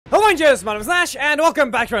Rangers, my name is Nash, and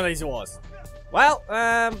welcome back to Unreasonable Wars. Well,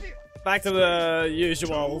 back to the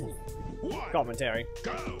usual commentary.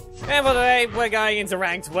 And for today, we're going into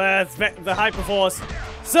ranked with the Hyperforce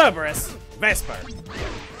Cerberus Vesper.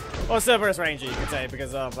 Or Cerberus Ranger, you could say,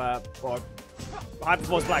 because of, or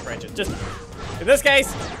Hyperforce Black Ranger. Just, in this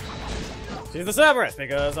case, she's the Cerberus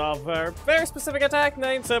because of her very specific attack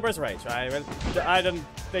named Cerberus Rage. I don't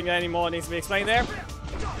think any more needs to be explained there.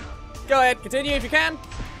 Go ahead, continue if you can.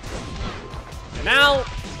 And now,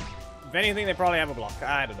 if anything, they probably have a block.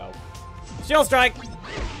 I don't know. Shield Strike!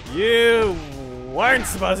 You weren't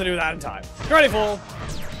supposed to do that in time. Pretty full.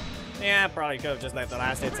 Yeah, probably could have just let the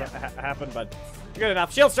last hit happen, but good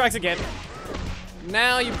enough. Shield Strikes again.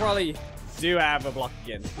 Now you probably do have a block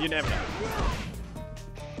again. You never know.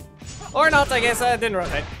 Or not, I guess. I didn't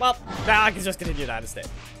rotate. Well, now I can just continue that instead.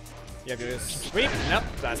 You have to do a sweep. Nope,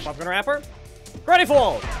 that's Popcorn Wrapper. Ready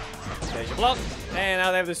full! There's your block. And now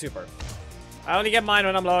they have the super. I only get mine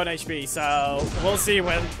when I'm low on HP, so we'll see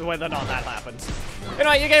whether or not that happens.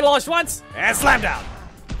 Anyway, you get launched once, and slammed down.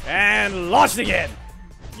 And launched again.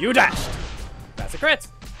 You dashed. That's a crit.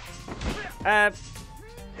 Ow.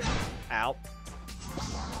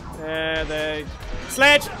 The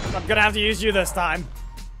sledge. I'm gonna have to use you this time.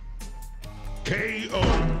 KO,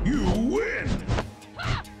 you win!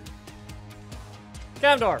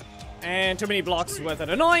 Camdor. And too many blocks with an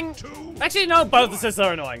annoying. Actually, no, both assists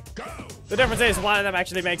are annoying. The difference is one of them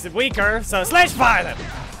actually makes it weaker, so sledge fire them!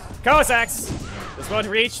 Cossacks just won't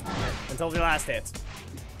reach until the last hit.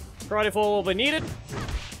 Karate Full will be needed.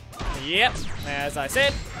 Yep, as I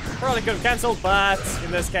said, probably could have cancelled, but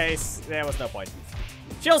in this case, there was no point.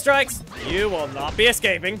 Shield Strikes, you will not be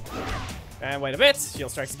escaping. And wait a bit,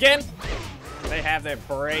 Shield Strikes again. They have their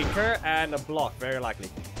breaker and a block, very likely.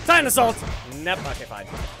 Time Assault! Nope, okay, fine.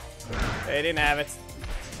 They didn't have it.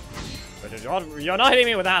 But you're not hitting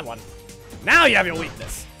me with that one. Now you have your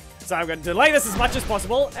weakness. So I'm going to delay this as much as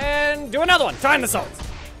possible and do another one. Time Assault.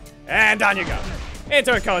 And down you go.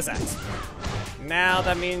 Into a Cossacks. Now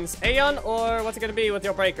that means Aeon, or what's it going to be with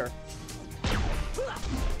your breaker?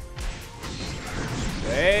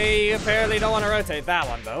 They apparently don't want to rotate that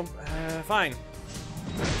one, though. Fine.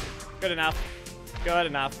 Good enough. Good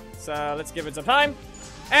enough. So let's give it some time.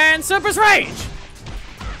 And Cerberus Rage!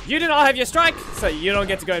 You do not have your strike, so you don't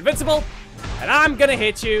get to go invincible. And I'm gonna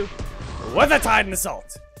hit you with a Titan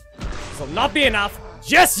Assault. This will not be enough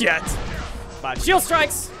just yet. But Shield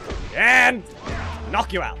Strikes and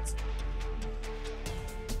knock you out.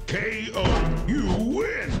 KO, you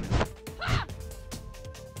win!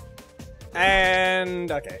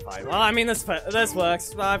 And okay, fine. Well, I mean, this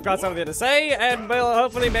works. I've got something to say, and we'll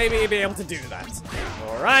hopefully maybe be able to do that.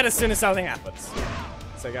 Alright, as soon as something happens.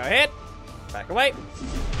 So go ahead, back away.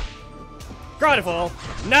 Grateful.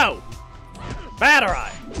 No! Batter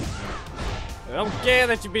Eye. I don't care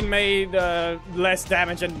that you've been made less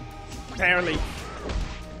damage and apparently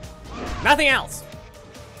nothing else.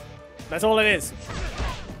 That's all it is.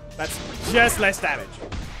 That's just less damage.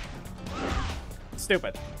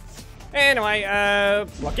 Stupid. Anyway,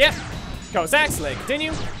 block yeah. Cossacks, let it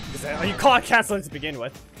continue. You can't cancel it to begin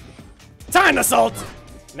with. Time Assault!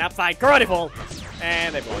 Nap fight, Karate Full.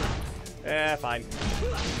 And they block. Fine.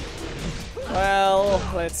 Well,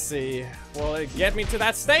 let's see. Will it get me to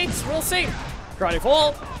that state? We'll see. Karate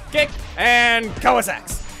Full, kick, and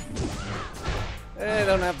Cossacks. They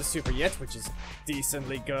don't have the super yet, which is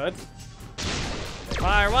decently good. They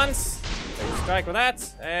fire once. They strike with that,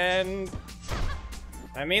 and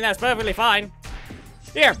I mean, that's perfectly fine.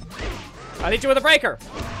 Here, I'll hit you with a breaker.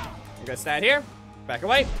 I'm gonna stand here, back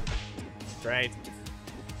away. Great.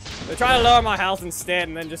 They try to lower my health instead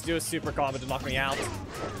and then just do a super combo to knock me out.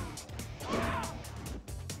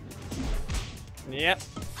 Yep.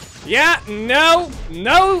 Yeah, no,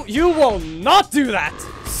 no, you will not do that.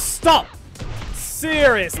 Stop.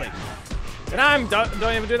 Seriously. And I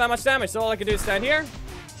don't even do that much damage, so all I can do is stand here.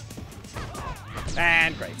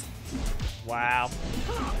 And great. Wow.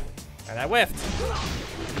 And I whiffed.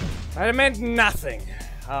 That meant nothing.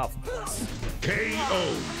 Of course.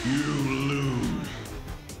 KO, you lose.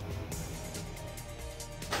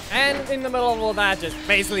 And in the middle of all that, just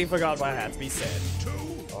basically forgot what had to be said.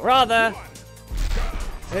 Or rather,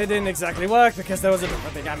 it didn't exactly work because there was a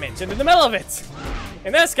different thing I mentioned in the middle of it.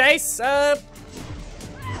 In this case,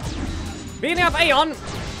 beating up Aeon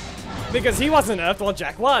because he wasn't nerfed while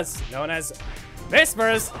Jack was, known as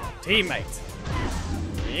Vesper's teammate.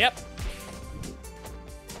 Yep.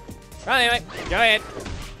 Anyway, go ahead.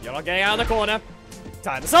 You're not getting out of the corner.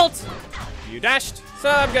 Time Assault. You dashed. So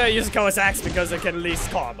I'm gonna use a Cossacks because it can at least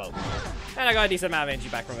combo. And I got a decent amount of energy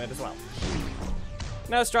back from it as well.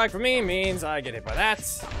 No strike for me means I get hit by that.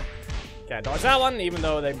 Can't dodge that one, even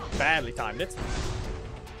though they badly timed it.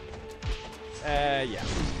 Yeah.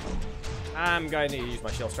 I'm going to use my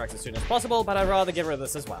shield strikes as soon as possible, but I'd rather get rid of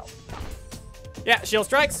this as well. Yeah, shield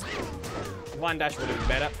strikes. One dash would have been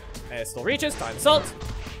better. It still reaches, time assault.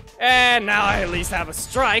 And now I at least have a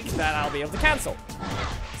strike that I'll be able to cancel.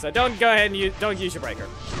 So don't go ahead and don't use your breaker.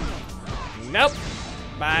 Nope.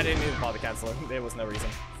 But I didn't even bother canceling. There was no reason.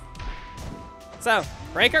 So,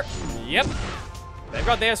 breaker. Yep. They've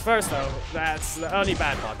got theirs first though. That's the only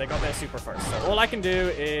bad part. They got their super first. So all I can do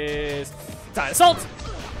is time assault.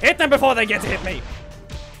 Hit them before they get to hit me.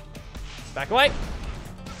 Back away.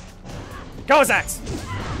 Cossacks.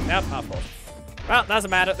 Yep, of course. Well, doesn't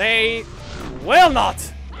matter. They will not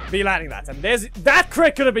be landing that. And that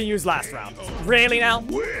crit could have been used last round. Really now?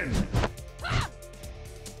 Win.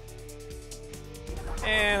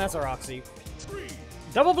 And that's a Roxy.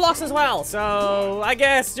 Double blocks as well, so I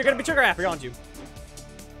guess you're gonna be trigger happy, aren't you?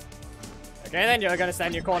 Okay, then you're gonna stand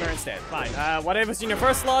in your corner instead. Fine. Whatever's in your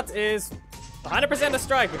first slot is 100% a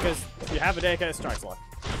strike because you have a dedicated strike slot.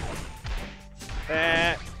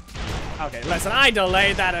 Okay, listen, I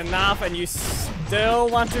delayed that enough and you still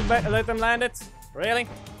want to let them land it? Really?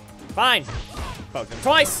 Fine. Poke them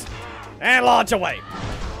twice and launch away.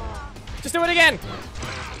 Just do it again.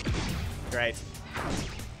 Great.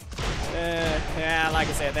 Yeah, like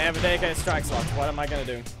I said, they have a dedicated strike slot. What am I gonna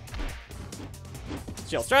do?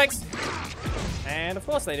 Shield strikes. And of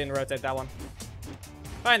course they didn't rotate that one.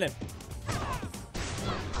 Fine then.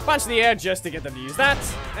 Punch the air just to get them to use that.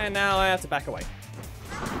 And now I have to back away.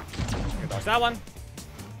 Dodge that one.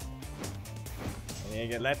 And you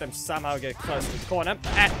can let them somehow get close to the corner.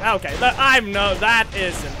 Okay, no, that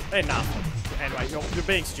isn't enough. Anyway, you're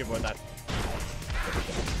being stupid with that.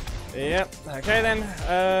 Yep, okay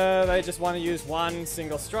then. They just want to use one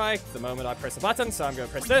single strike the moment I press a button, so I'm going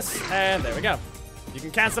to press this, and there we go. You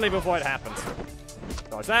can cancel it before it happens.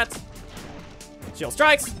 Dodge that. Shield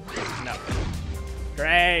strikes. No.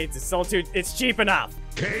 Great, it's cheap enough.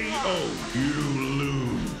 KO, you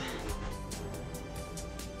lose.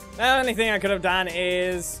 The only thing I could have done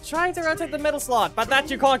is try to rotate the middle slot, but that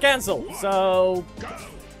you can't cancel, so...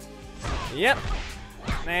 Yep.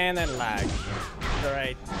 And then lag.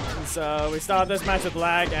 Great. So we start this match with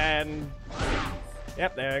lag and...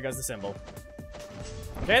 Yep, there goes the symbol.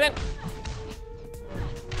 Okay then.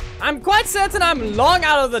 I'm quite certain I'm long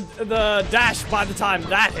out of the dash by the time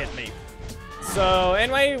that hit me. So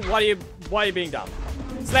anyway, why are you being dumb?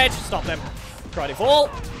 Sledge, stop them. Karate fall.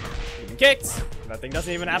 Even kicked. That thing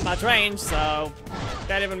doesn't even have much range, so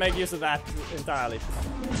can't even make use of that entirely.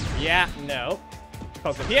 Yeah, no.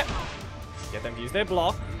 Poke them here. Get them to use their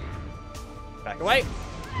block. Back away.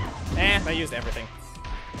 And they used everything.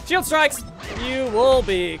 Shield strikes. You will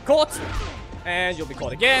be caught. And you'll be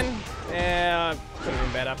caught again. Could have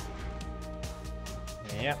been better.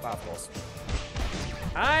 Yep, of course.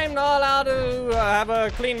 I'm not allowed to have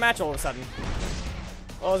a clean match all of a sudden.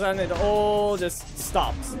 All of a sudden it all just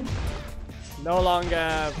stops. No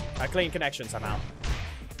longer a clean connection somehow.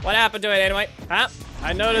 What happened to it anyway? Huh?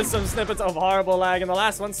 I noticed some snippets of horrible lag in the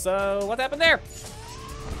last one, so what happened there?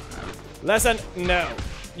 Listen, no.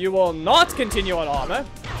 You will not continue on armor,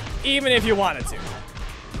 even if you wanted to.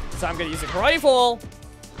 So I'm gonna use a karate fall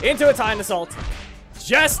into a timed assault,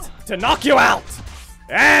 just to knock you out.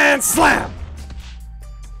 And slam!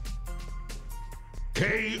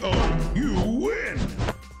 KO, you win.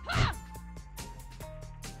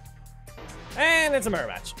 And it's a mirror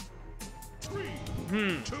match.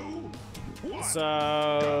 3, 2, 1.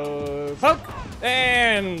 So poke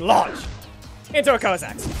and launch into a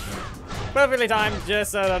Cossacks. Perfectly timed,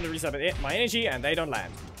 just so that I reset my energy and they don't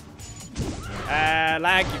land.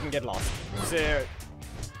 Lag, you can get lost. So,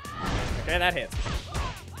 okay, that hit.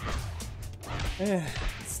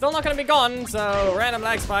 Still not gonna be gone, so random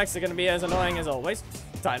lag spikes are gonna be as annoying as always.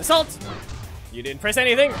 Timed assault. You didn't press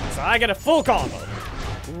anything, so I get a full combo.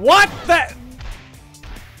 What the?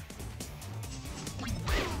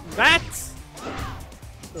 That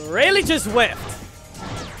really just whiffed.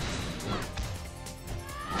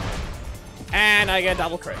 And I get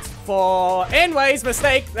double crits. For Enway's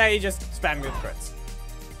mistake, they just spam me with crits.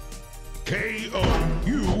 KO,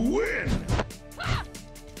 you win.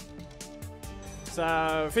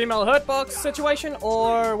 So, female hurt box situation,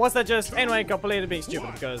 or was that just Enway completely being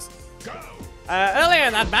stupid? Because earlier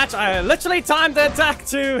in that match, I literally timed the attack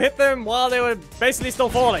to hit them while they were basically still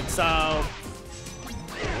falling. So,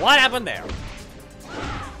 what happened there?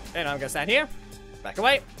 And I'm gonna stand here, back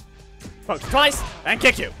away, poke twice, and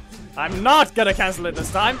kick you. I'm not gonna cancel it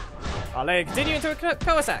this time. I'll let it continue into a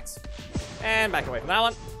Cossacks. And back away from that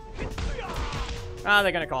one. Ah,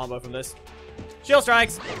 they're gonna combo from this. Shield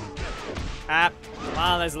strikes.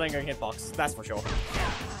 Well, there's a lingering hitbox, that's for sure.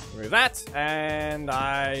 Remove that, and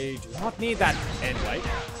I do not need that anyway.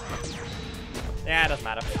 Yeah, it doesn't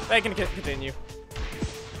matter. They can continue.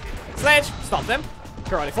 Sledge, stop them.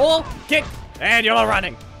 Karate fall, kick, and you're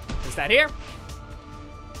running. Is that here?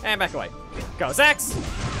 And back away. Goes X.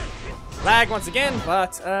 Lag once again,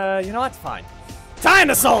 but, you know what? Fine. Time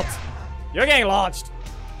assault! You're getting launched.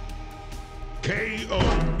 KO,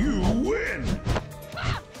 you win.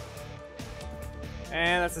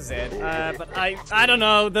 And that's a Z. But I don't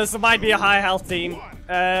know. This might be a high health team.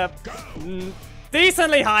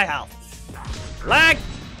 Decently high health. Lag,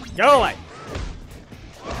 go away.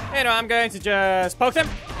 Anyway, I'm going to just poke them.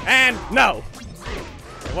 And no!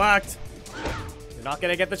 It worked. You're not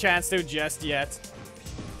gonna get the chance to just yet.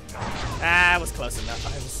 I was close enough.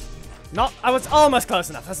 I was almost close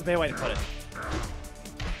enough. That's a better way to put it.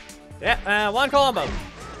 Yeah, one combo.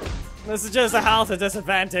 This is just a health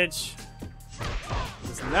disadvantage.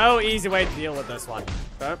 There's no easy way to deal with this one.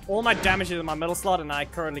 All my damage is in my middle slot, and I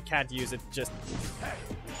currently can't use it just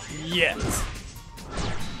yet.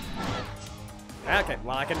 Okay,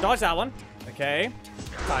 well, I can dodge that one. Okay.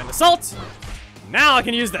 Time assault. Now I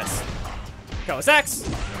can use this. Goes X.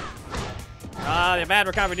 The bad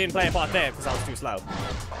recovery didn't play a part there because I was too slow.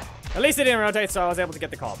 At least it didn't rotate, so I was able to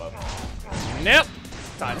get the combo. Nope.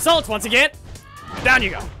 Time assault once again. And down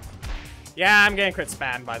you go. Yeah, I'm getting crit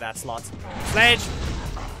spammed by that slot. Sledge.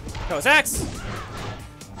 Goes X.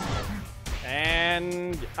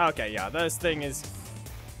 And okay, yeah, this thing is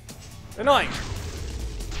annoying.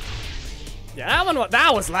 Yeah,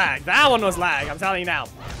 that was lag. That one was lag. I'm telling you now.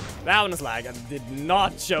 That one was lag. I did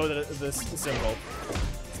not show this symbol.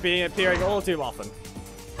 It's appearing all too often.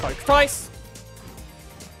 Poke twice.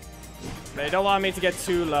 They don't want me to get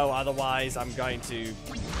too low, otherwise I'm going to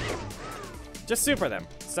just super them.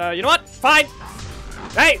 So you know what? Fine.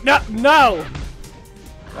 Hey, no.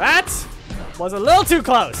 That was a little too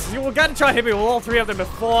close. You were gonna try to hit me with all three of them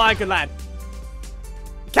before I could land.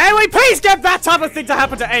 Can we please get that type of thing to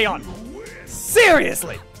happen to Aeon?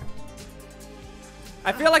 Seriously!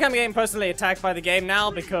 I feel like I'm getting personally attacked by the game now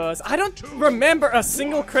because I don't remember a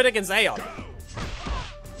single crit against Aeon.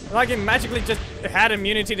 Like it magically just had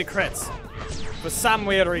immunity to crits. For some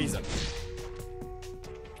weird reason.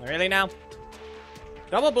 Really now?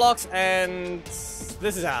 Double blocks and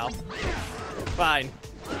this is how. Fine.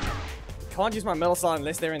 Can't use my middle slot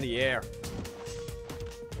unless they're in the air.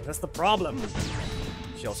 That's the problem.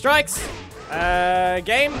 Shield strikes.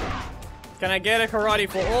 Game. Can I get a karate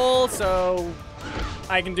for all so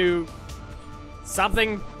I can do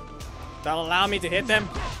something that'll allow me to hit them?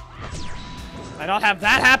 I not have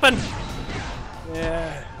that happen?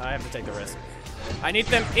 Yeah, I have to take the risk. I need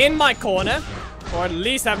them in my corner, or at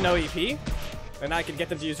least have no EP. Then I can get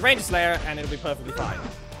them to use Ranger Slayer, and it'll be perfectly fine.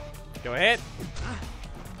 Go ahead.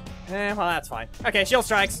 Well, that's fine. Okay, shield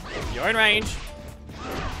strikes. You're in range.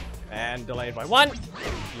 And delayed by 1.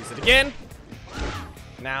 Use it again.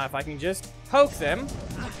 Now, if I can just poke them,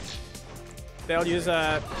 they'll use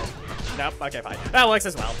a... Nope, okay, fine. That works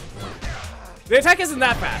as well. The attack isn't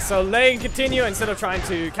that fast, so letting continue instead of trying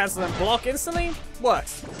to cancel and block instantly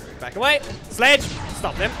works. Back away. Sledge.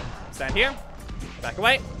 Stop them. Stand here. Back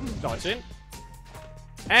away. Dodge in.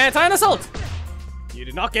 And time assault. You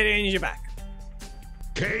did not get it in your back.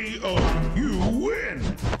 KO, you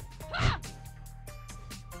win.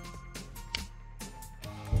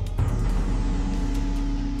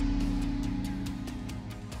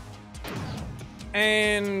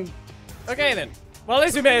 And okay then. Well, at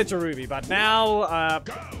least we made it to Ruby, but now,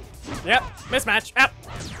 yep, mismatch. Yep.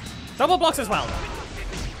 Double blocks as well.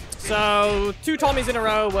 So, 2 Tommies in a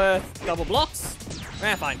row with double blocks.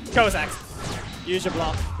 Fine. Kozaks. Use your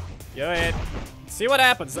block. Go ahead. See what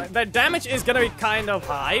happens. The damage is gonna be kind of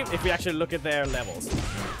high if we actually look at their levels.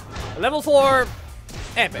 Level 4,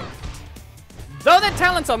 epic. Though their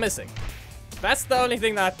talents are missing. That's the only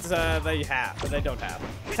thing that they don't have.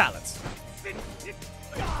 Talents.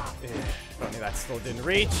 If only that still didn't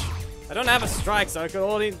reach. I don't have a strike, so I could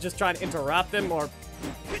only just try and interrupt them or...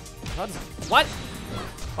 What?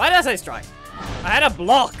 Why did I say strike? I had a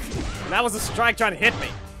block, and that was a strike trying to hit me.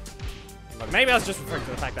 But maybe I was just referring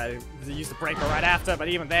to the fact that I used the breaker right after, but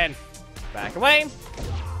even then, back away.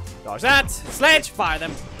 Dodge that. Sledge, fire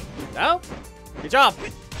them. No? Good job.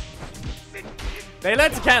 They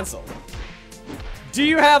led to cancel. Do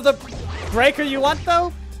you have the breaker you want,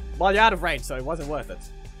 though? Well, you're out of range, so it wasn't worth it.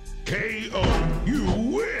 KO, you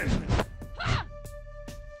win.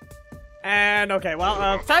 And okay,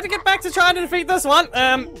 well, time to get back to trying to defeat this one.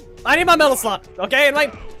 I need my middle slot, okay? And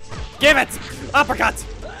like, give it. Uppercut.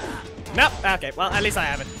 Nope. Okay, well, at least I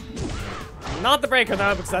have it. Not the breaker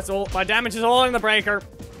though, because that's all. My damage is all in the breaker.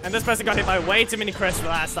 And this person got hit by way too many crits the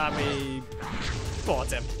last time we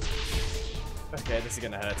fought him. Okay, this is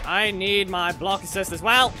gonna hurt. I need my block assist as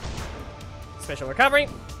well. Special recovery.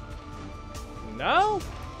 No?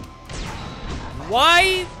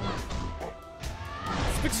 Why?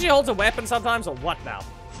 It's because she holds a weapon sometimes, or what now?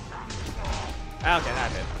 Okay,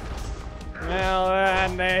 that hit. Well,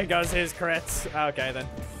 and there goes his crits. Okay, then.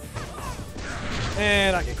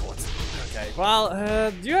 And I get caught. Okay,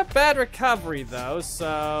 well, you have bad recovery, though,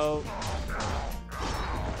 so...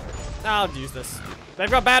 I'll use this. They've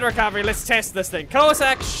got bad recovery. Let's test this thing.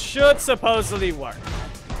 Cossack should supposedly work.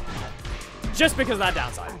 Just because of that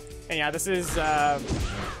downside. And yeah, this is,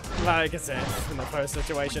 like I said, in the first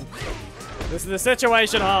situation. This is the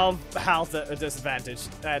situation of health disadvantage,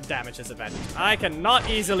 damage disadvantage. I cannot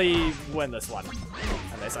easily win this one.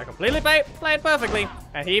 Unless I completely play it perfectly.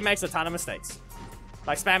 And he makes a ton of mistakes.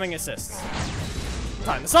 Like spamming assists.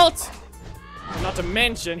 Time assault! Not to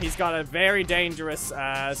mention, he's got a very dangerous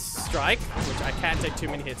strike, which I can't take too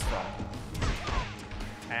many hits from.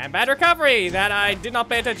 And bad recovery that I did not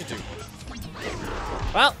pay attention to.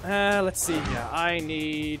 Well, let's see here. I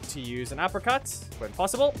need to use an uppercut when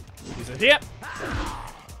possible. Use it here.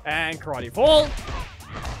 And karate fall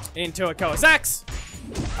into a Cossack.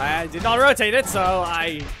 I did not rotate it, so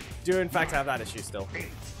I do in fact have that issue still.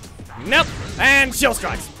 Nope. And shield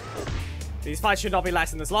strikes. These fights should not be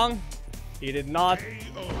lasting this long. He did not.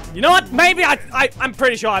 You know what? Maybe I'm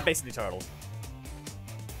pretty sure I basically turtled.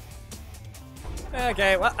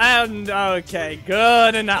 Okay, well, and okay,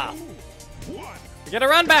 good enough. You get a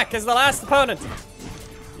run back as the last opponent.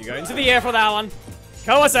 You go into the air for that one.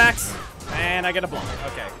 Cossacks, and I get a block.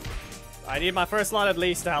 Okay. I need my first slot at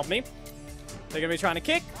least to help me. They're gonna be trying to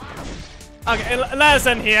kick. Okay,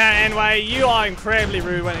 listen here, anyway, you are incredibly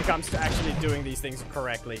rude when it comes to actually doing these things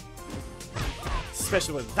correctly.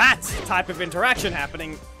 Especially with that type of interaction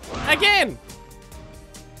happening again.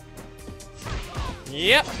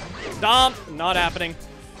 Yep. Dump. Not happening.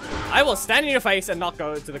 I will stand in your face and not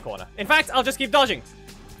go to the corner. In fact, I'll just keep dodging.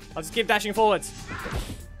 I'll just keep dashing forwards.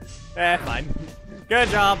 Fine. Good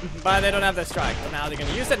job. But they don't have their strike. But now they're going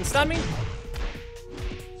to use it and stun me.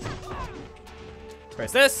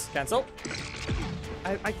 Press this. Cancel.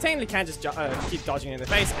 I technically can't just keep dodging in the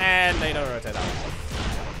face. And they don't rotate out.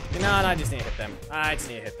 You know, I just need to hit them. I just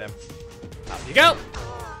need to hit them. Up you go.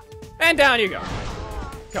 And down you go.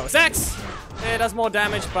 Cossacks. It does more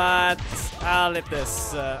damage, but I'll let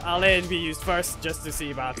this, I'll let it be used first just to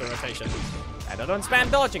see about the rotation. And I don't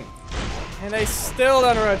spam dodging. And they still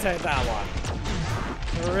don't rotate that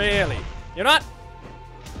one. Really? You're not?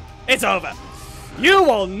 It's over. You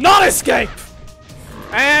will not escape!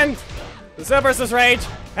 And the Cerberus' rage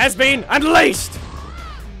has been unleashed!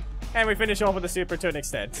 And we finish off with the super to an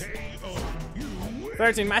extent.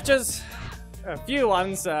 13 matches. A few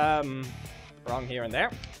ones, wrong here and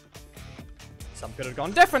there. Some could have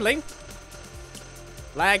gone differently.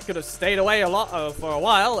 Lag could have stayed away a lot for a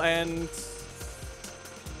while, and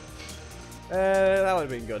that would have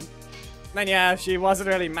been good. And yeah, she wasn't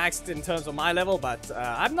really maxed in terms of my level, but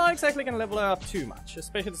I'm not exactly going to level her up too much,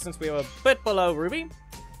 especially since we were a bit below Ruby.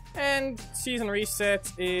 And season reset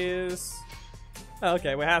is...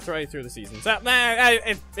 Okay, we're halfway through the season, so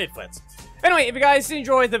it fits. Anyway, if you guys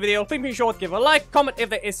enjoyed the video, please be sure to give a like, comment if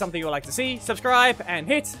there is something you would like to see, subscribe, and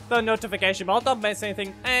hit the notification bell. Don't miss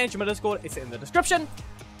anything, and my Discord is in the description.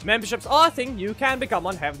 Memberships are a thing you can become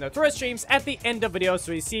one, having the tourist streams at the end of videos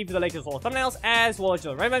to receive the latest all thumbnails, as well as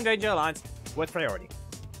the Raven Ranger Alliance with priority.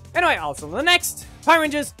 Anyway, I'll see you in the next Power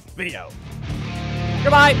Rangers video.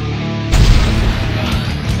 Goodbye!